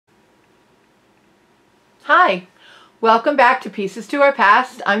Hi, welcome back to Pieces to Our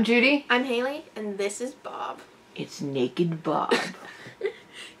Past. I'm Judy. I'm Haley, and this is Bob. It's Naked Bob.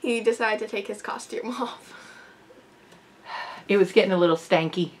 He decided to take his costume off. It was getting a little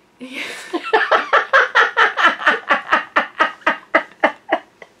stanky.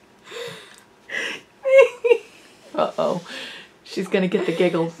 Uh-oh. She's going to get the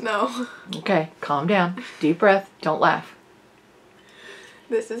giggles. No. Okay, calm down. Deep breath. Don't laugh.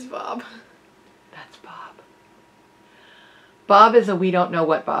 This is Bob. That's Bob. Bob is we don't know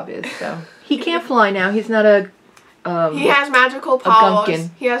what Bob is, so. He can't fly now. He's not a... he has magical powers.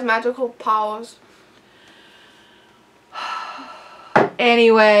 He has magical powers.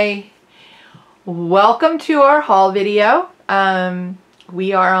 Anyway, welcome to our haul video.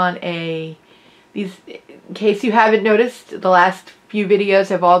 We are on in case you haven't noticed, the last few videos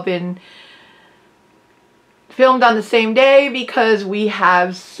have all been filmed on the same day because we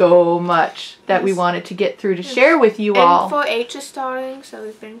have so much that we wanted to get through to share with you all. And 4-H is starting, so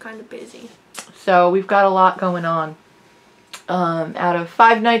we've been kind of busy. So we've got a lot going on. Out of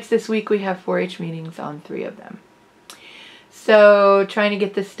 5 nights this week, we have 4-H meetings on 3 of them. So trying to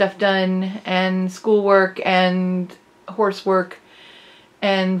get this stuff done, and schoolwork and horse work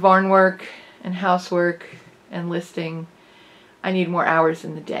and barn work and housework and listing. I need more hours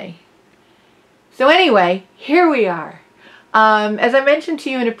in the day. So anyway, here we are. As I mentioned to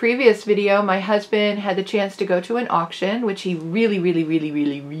you in a previous video, my husband had the chance to go to an auction, which he really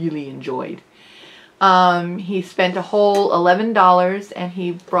enjoyed. He spent a whole $11 and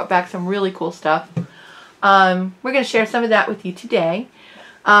he brought back some really cool stuff. We're going to share some of that with you today.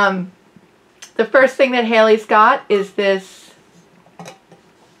 The first thing that Haley's got is this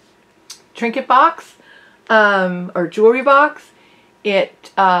trinket box, or jewelry box.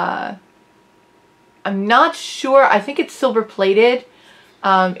 I'm not sure. I think it's silver plated.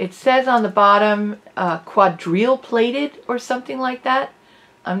 It says on the bottom quadrille plated or something like that.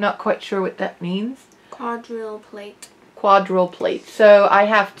 I'm not quite sure what that means. Quadrille plate. Quadrille plate. So I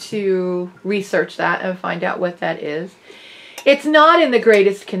have to research that and find out what that is. It's not in the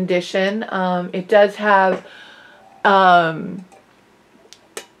greatest condition. It does have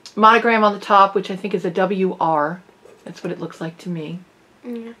monogram on the top, which I think is a WR. That's what it looks like to me.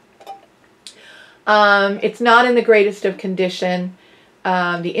 Yeah. It's not in the greatest of condition.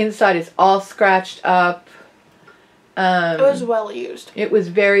 The inside is all scratched up. It was well used. It was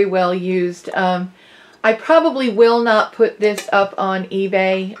very well used. I probably will not put this up on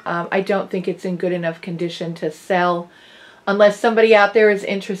eBay. I don't think it's in good enough condition to sell. Unless somebody out there is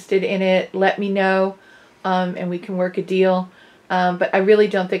interested in it, let me know, and we can work a deal. But I really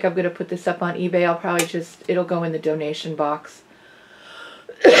don't think I'm going to put this up on eBay. I'll probably it'll go in the donation box.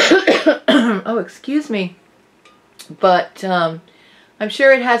 Oh, excuse me. But I'm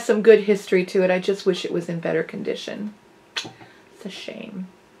sure it has some good history to it. I just wish it was in better condition. It's a shame.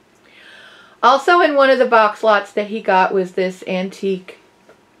 Also in one of the box lots that he got was this antique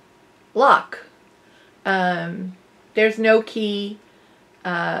lock. There's no key.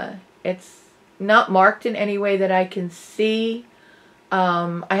 It's not marked in any way that I can see.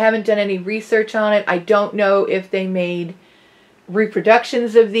 I haven't done any research on it. I don't know if they made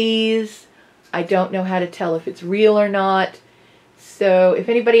reproductions of these. I don't know how to tell if it's real or not. So if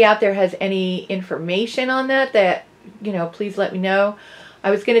anybody out there has any information on that, please let me know. I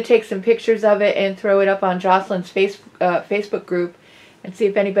was going to take some pictures of it and throw it up on Jocelyn's Facebook group and see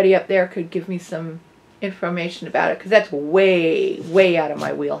if anybody up there could give me some information about it, because that's way out of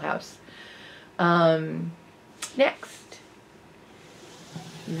my wheelhouse. Next.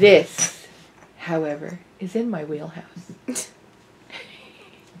 This, however, is in my wheelhouse.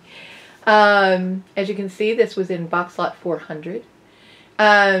 As you can see, this was in box lot 400.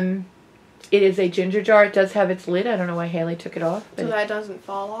 It is a ginger jar. It does have its lid. I don't know why Haley took it off. So that doesn't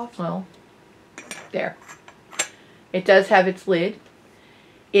fall off? Well, there. It does have its lid.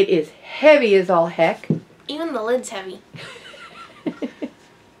 It is heavy as all heck. Even the lid's heavy.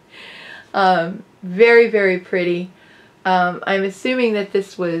 Very pretty. I'm assuming that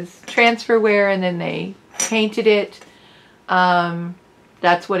this was transferware and then they painted it.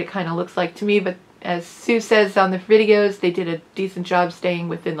 That's what it kind of looks like to me, but as Sue says on the videos, they did a decent job staying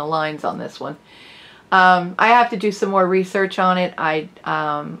within the lines on this one. I have to do some more research on it.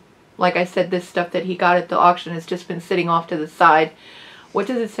 Like I said, this stuff that he got at the auction has just been sitting off to the side. What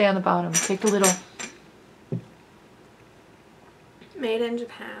does it say on the bottom? Take the little... Made in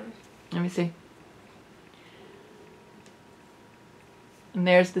Japan. Let me see. And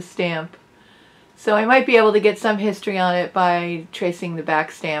there's the stamp. So I might be able to get some history on it by tracing the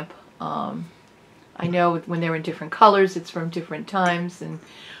back stamp. I know when they're in different colors, it's from different times,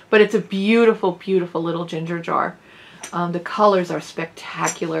 but it's a beautiful, beautiful little ginger jar. The colors are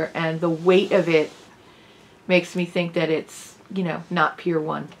spectacular, and the weight of it makes me think that it's, you know, not Pier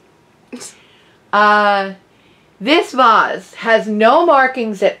 1. This vase has no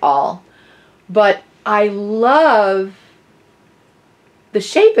markings at all, but I love the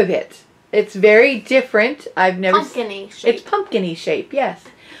shape of it. It's very different. I've never pumpkin-y shape. It's pumpkin-y shape, yes.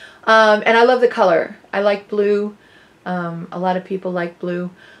 And I love the color. I like blue. A lot of people like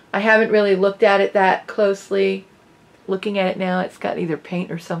blue. I haven't really looked at it that closely. Looking at it now, it's got either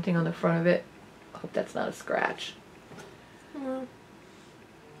paint or something on the front of it. I hope that's not a scratch. Like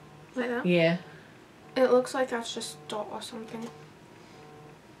that? Yeah. It looks like that's just dot or something.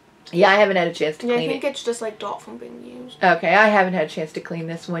 Yeah, I haven't had a chance to clean it. Yeah, I think it's just like dot from being used. Okay, I haven't had a chance to clean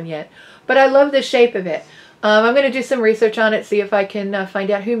this one yet. But I love the shape of it. I'm going to do some research on it, see if I can find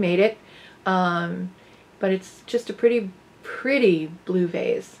out who made it. But it's just a pretty, pretty blue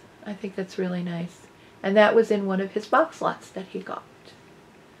vase. I think that's really nice. And that was in one of his box lots that he got.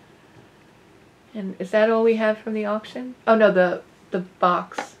 And is that all we have from the auction? Oh, no, the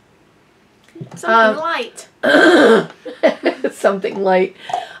box. Something light. Something light.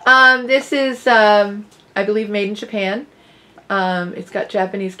 This is, I believe, made in Japan. It's got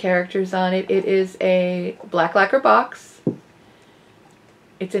Japanese characters on it. It is a black lacquer box.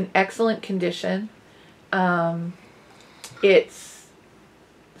 It's in excellent condition. It's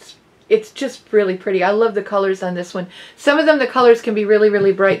just really pretty. I love the colors on this one. Some of them, the colors can be really,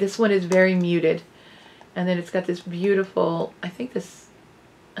 really bright. This one is very muted. And then it's got this beautiful, I think this,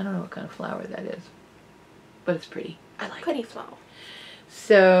 I don't know what kind of flower that is, but it's pretty. I like it. Pretty flower.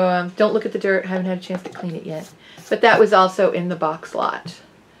 So don't look at the dirt. Haven't had a chance to clean it yet. But that was also in the box lot.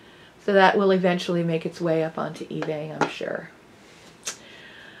 So that will eventually make its way up onto eBay, I'm sure.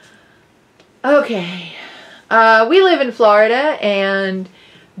 Okay. We live in Florida, and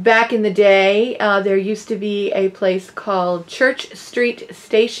back in the day, there used to be a place called Churchstreet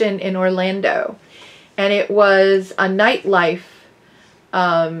Station in Orlando. And it was a nightlife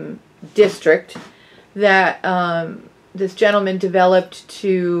district that this gentleman developed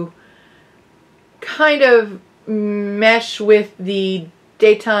to kind of mesh with the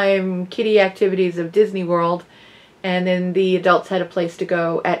daytime kiddie activities of Disney World, and then the adults had a place to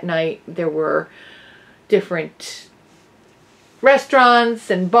go at night. There were different restaurants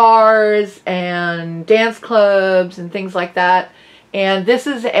and bars and dance clubs and things like that. And this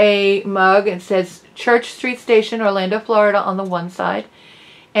is a mug. It says Churchstreet Station, Orlando, Florida on the one side.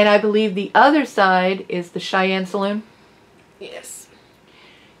 And I believe the other side is the Cheyenne Saloon. Yes.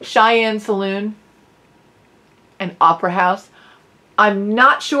 Cheyenne Saloon and Opera House. I'm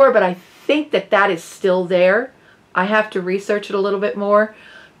not sure, but I think that that is still there. I have to research it a little bit more.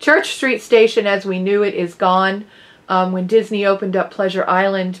 Churchstreet Station, as we knew it, is gone. When Disney opened up Pleasure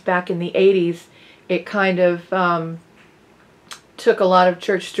Island back in the 80s, it kind of took a lot of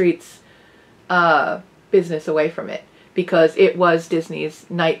Church Street's business away from it, because it was Disney's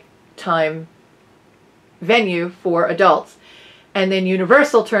nighttime venue for adults. And then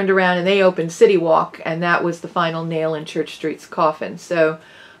Universal turned around and they opened City Walk, and that was the final nail in Church Street's coffin. So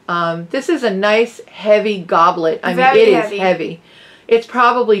this is a nice heavy goblet. I mean, it is heavy. It's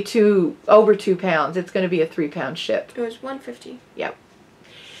probably over 2 pounds. It's going to be a 3-pound ship. It was $150. Yep.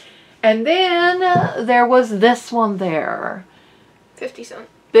 And then there was this one there. 50 cents.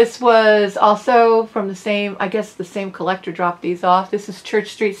 This was also from the same, I guess the same collector dropped these off. This is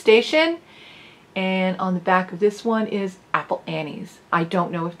Churchstreet Station. And on the back of this one is Apple Annie's. I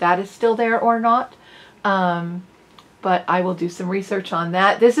don't know if that is still there or not. But I will do some research on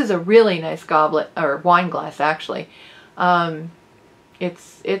that. This is a really nice goblet, or wine glass actually.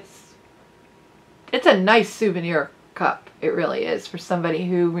 It's a nice souvenir cup. It really is, for somebody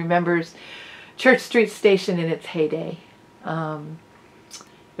who remembers Churchstreet Station in its heyday.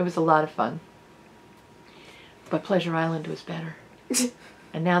 It was a lot of fun. But Pleasure Island was better.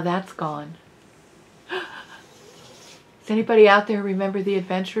 And now that's gone. Does anybody out there remember the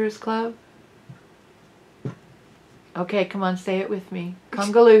Adventurers Club? Okay, come on, say it with me.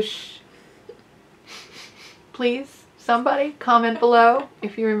 Kungaloosh. Please, somebody, comment below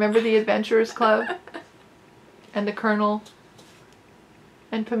if you remember the Adventurers Club. And the Colonel.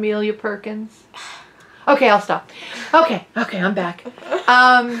 And Pamelia Perkins. Okay, I'll stop. Okay, I'm back.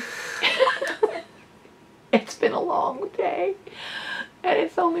 It's been a long day. And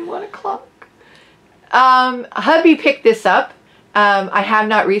it's only 1 o'clock. Hubby picked this up. I have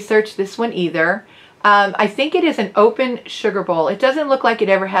not researched this one either. I think it is an open sugar bowl. It doesn't look like it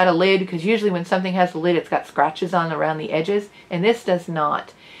ever had a lid, because usually when something has a lid, it's got scratches on around the edges, and this does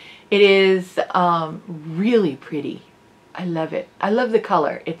not. It is really pretty. I love it. I love the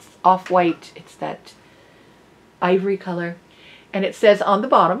color. It's off-white. It's that ivory color. And it says on the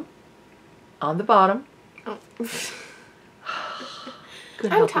bottom, oh.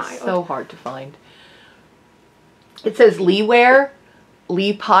 Good help, it's so hard to find. It says Lee Ware,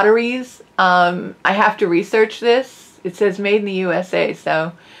 Lee Potteries. I have to research this. It says made in the USA,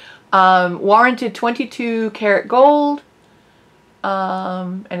 so warranted 22 karat gold,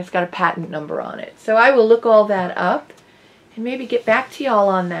 and it's got a patent number on it. So I will look all that up and maybe get back to y'all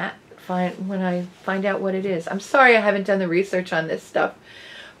on that when I find out what it is. I'm sorry I haven't done the research on this stuff,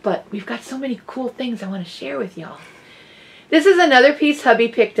 but we've got so many cool things I want to share with y'all. This is another piece hubby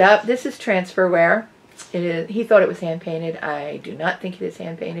picked up. This is transferware. It is. He thought it was hand painted. I do not think it is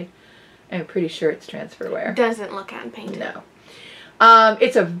hand painted. I'm pretty sure it's transferware. Doesn't look hand painted. No.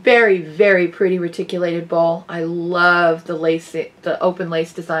 It's a very, very pretty reticulated bowl. I love the lace, the open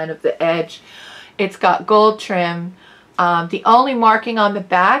lace design of the edge. It's got gold trim. The only marking on the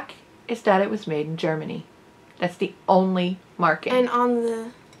back is that it was made in Germany. That's the only marking. And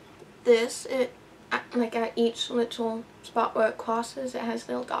on like at each little spot where it crosses, it has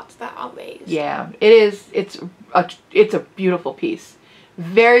little dots that are raised. Yeah, it is. It's a beautiful piece.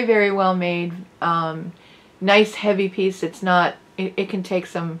 Very, very well made. Nice heavy piece. It's not. It can take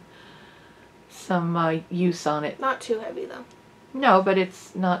some use on it. Not too heavy though. No, but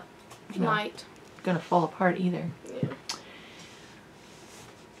it's not light. Gonna fall apart either. Yeah.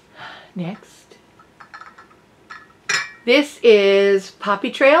 Next, this is Poppy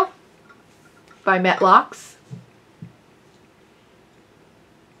Trail by Metlocks.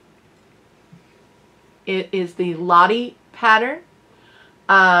 It is the Lottie pattern.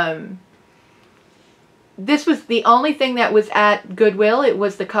 This was the only thing that was at Goodwill. It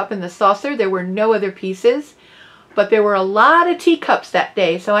was the cup and the saucer. There were no other pieces, but there were a lot of teacups that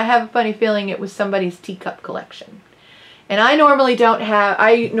day, so I have a funny feeling it was somebody's teacup collection. And I normally don't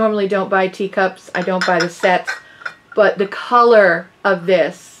buy teacups. I don't buy the sets, but the color of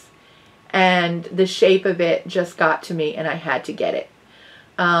this and the shape of it just got to me, and I had to get it.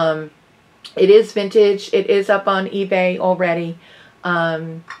 It is vintage. It is up on eBay already.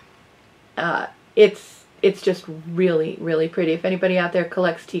 It's just really, really pretty. If anybody out there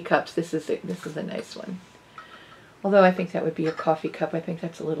collects teacups, this is a nice one. Although I think that would be a coffee cup. I think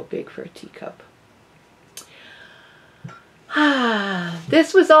that's a little big for a teacup.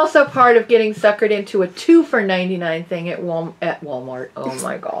 This was also part of getting suckered into a 2 for $99 thing at Walmart. Oh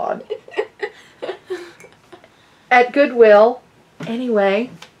my God. At Goodwill. Anyway,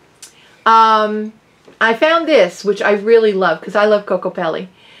 I found this, which I really love because I love Cocopelli.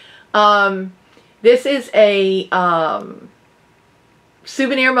 This is a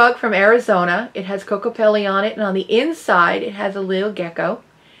souvenir mug from Arizona. It has Cocopelli on it, and on the inside it has a little gecko.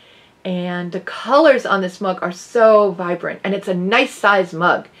 And the colors on this mug are so vibrant, and it's a nice size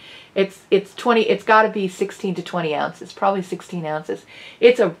mug. It's got to be 16 to 20 ounces, probably 16 ounces.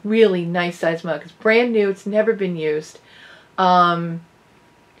 It's a really nice size mug. It's brand new. It's never been used. I'm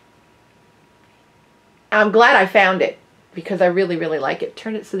glad I found it because I really, really like it.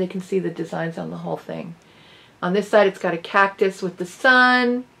 Turn it so they can see the designs on the whole thing. On this side, it's got a cactus with the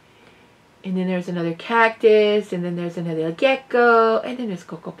sun. And then there's another cactus. And then there's another gecko. And then there's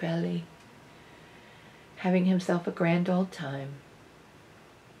Cocopelli having himself a grand old time.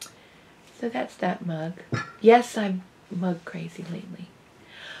 So that's that mug. Yes, I'm mug crazy lately.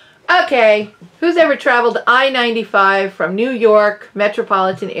 Okay, who's ever traveled I-95 from New York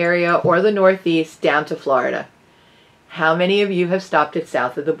metropolitan area or the Northeast down to Florida? How many of you have stopped at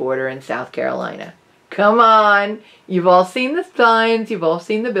south of the border in South Carolina? Come on, you've all seen the signs, you've all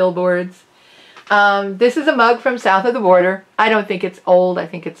seen the billboards. This is a mug from south of the border. I don't think it's old, I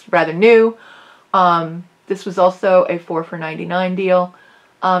think it's rather new. This was also a 4 for $99 deal.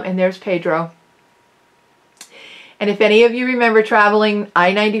 And there's Pedro. And if any of you remember traveling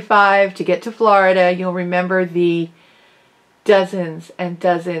I-95 to get to Florida, you'll remember the dozens and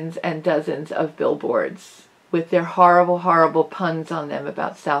dozens and dozens of billboards with their horrible, horrible puns on them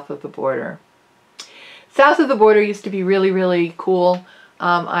about south of the border. South of the border used to be really, really cool.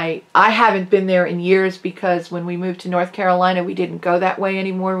 I haven't been there in years because when we moved to North Carolina, we didn't go that way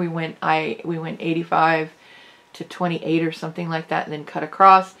anymore. We went 85 to 28 or something like that and then cut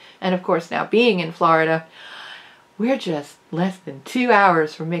across. And of course now being in Florida, we're just less than 2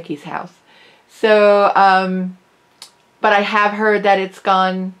 hours from Mickey's house. So, but I have heard that it's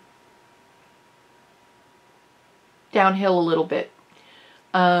gone downhill a little bit.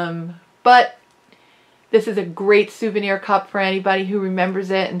 But this is a great souvenir cup for anybody who remembers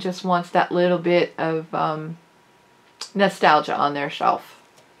it and just wants that little bit of nostalgia on their shelf.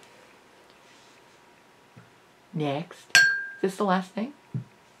 Next. Is this the last thing?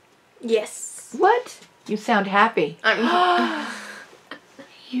 Yes. What? You sound happy. I'm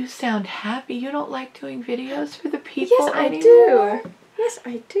You sound happy. You don't like doing videos for the people Yes, I anymore? do. Yes,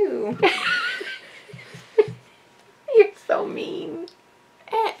 I do. You're so mean.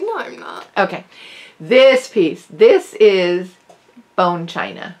 No, I'm not. Okay. This piece. This is bone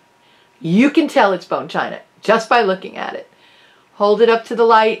china. You can tell it's bone china just by looking at it. Hold it up to the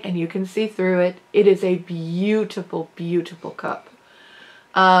light and you can see through it. It is a beautiful, beautiful cup.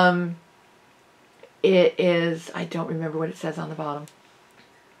 It is, I don't remember what it says on the bottom.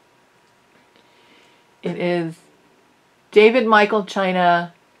 It is David Michael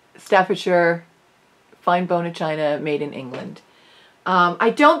China, Staffordshire, fine bone of china, made in England.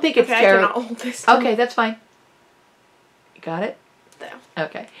 I don't think it's Okay, I terrible. cannot hold this. Okay, that's fine. You got it? There.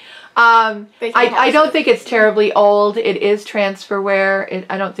 Okay. I don't think it's terribly old. It is transferware.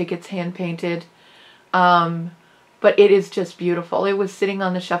 I don't think it's hand painted. But it is just beautiful. It was sitting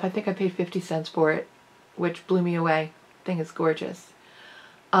on the shelf. I think I paid 50 cents for it, which blew me away. Thing is gorgeous.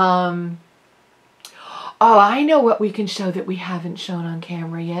 Oh, I know what we can show that we haven't shown on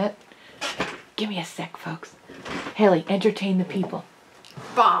camera yet. Give me a sec, folks. Haley, entertain the people.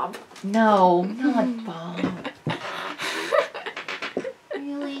 Bob. No, not Bob.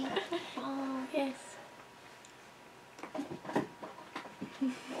 Really? Bob. Yes.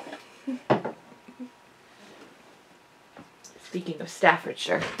 Speaking of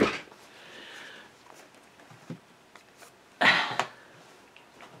Staffordshire.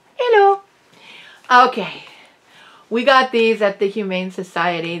 Hello. Okay. We got these at the Humane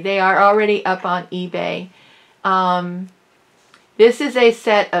Society. They are already up on eBay. This is a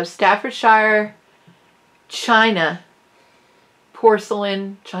set of Staffordshire china.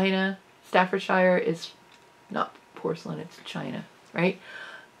 Porcelain china. Staffordshire is not porcelain, it's china, right?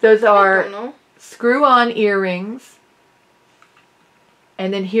 Those are screw-on earrings.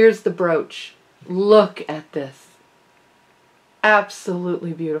 And then here's the brooch. Look at this.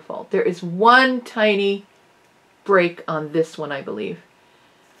 Absolutely beautiful. There is one tiny break on this one, I believe.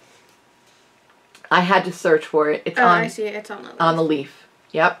 I had to search for it. It's I see it. It's on the leaf. On the leaf.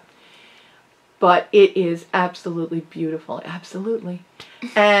 Yep. But it is absolutely beautiful. Absolutely.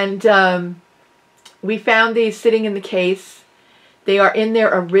 And we found these sitting in the case. They are in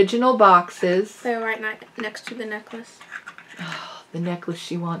their original boxes. They're right next to the necklace. Oh, the necklace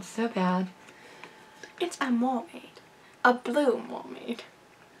she wants so bad. It's a mermaid. A blue mermaid.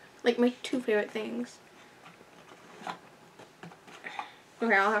 Like my two favorite things.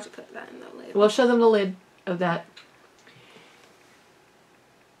 Okay, I'll have to put that in the lid. We'll show them the lid of that.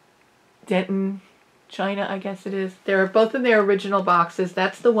 Denton china, I guess it is. They're both in their original boxes.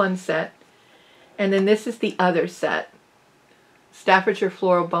 That's the one set. And then this is the other set. Staffordshire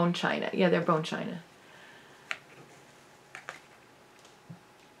floral bone china. Yeah, they're bone china.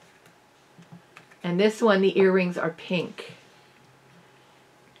 And this one, the earrings are pink.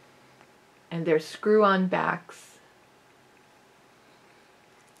 And they're screw-on backs.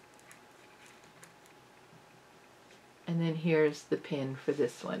 And then here's the pin for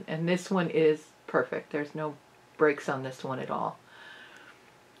this one. And this one is perfect. There's no breaks on this one at all.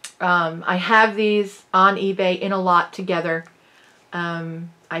 I have these on eBay in a lot together.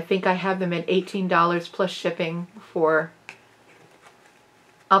 I think I have them at $18 plus shipping for...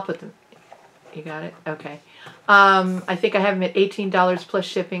 I'll put them... You got it? Okay. I think I have them at $18 plus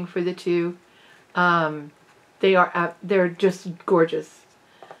shipping for the two. They're just gorgeous.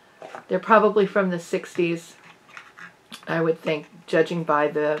 They're probably from the 60s. I would think, judging by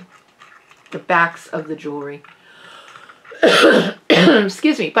the backs of the jewelry.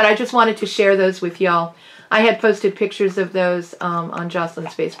 Excuse me, but I just wanted to share those with y'all. I had posted pictures of those on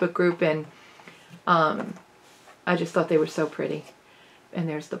Jocelyn's Facebook group, and I just thought they were so pretty. And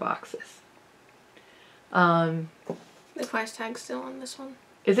there's the boxes. The price tag's still on this one.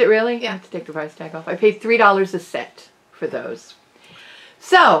 Is it really? Yeah. I have to take the price tag off. I paid $3 a set for those.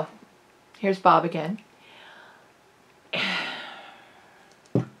 So, here's Bob again.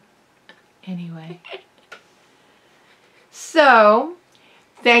 Anyway. So,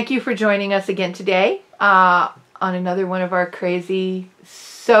 thank you for joining us again today on another one of our crazy,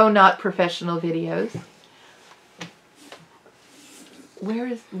 so not professional videos. What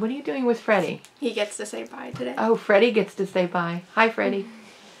are you doing with Freddie? He gets to say bye today. Oh, Freddie gets to say bye. Hi, Freddie.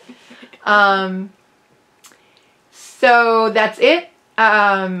 So that's it.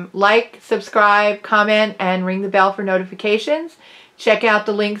 Like, subscribe, comment, and ring the bell for notifications. Check out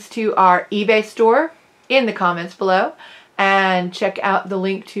the links to our eBay store in the comments below. And check out the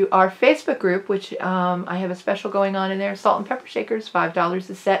link to our Facebook group, which I have a special going on in there. Salt and pepper shakers, $5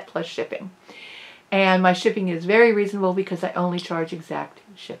 a set plus shipping. And my shipping is very reasonable because I only charge exact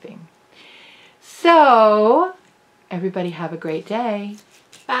shipping. So, everybody have a great day.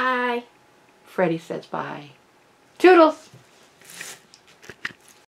 Bye. Freddie says bye. Toodles!